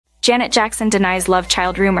Janet Jackson denies love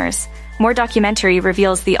child rumors. More documentary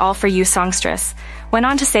reveals the All For You songstress went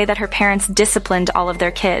on to say that her parents disciplined all of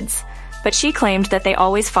their kids, but she claimed that they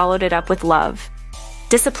always followed it up with love.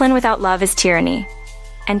 Discipline without love is tyranny.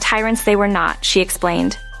 And tyrants they were not, she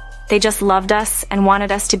explained. They just loved us and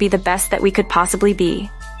wanted us to be the best that we could possibly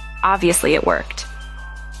be. Obviously it worked.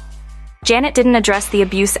 Janet didn't address the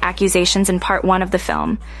abuse accusations in part 1 of the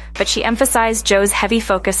film, but she emphasized Joe's heavy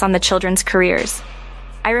focus on the children's careers.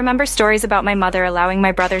 I remember stories about my mother allowing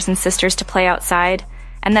my brothers and sisters to play outside,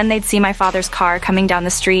 and then they'd see my father's car coming down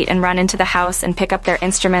the street and run into the house and pick up their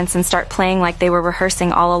instruments and start playing like they were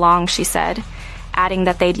rehearsing all along, she said, adding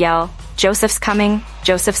that they'd yell, "Joseph's coming,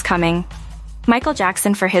 Joseph's coming." Michael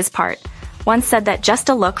Jackson, for his part, once said that just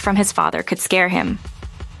a look from his father could scare him.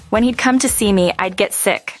 "When he'd come to see me, I'd get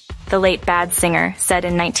sick," the late Bad singer said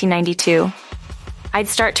in 1992. "I'd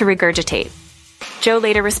start to regurgitate." Joe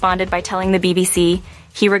later responded by telling the BBC,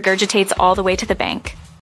 "He regurgitates all the way to the bank."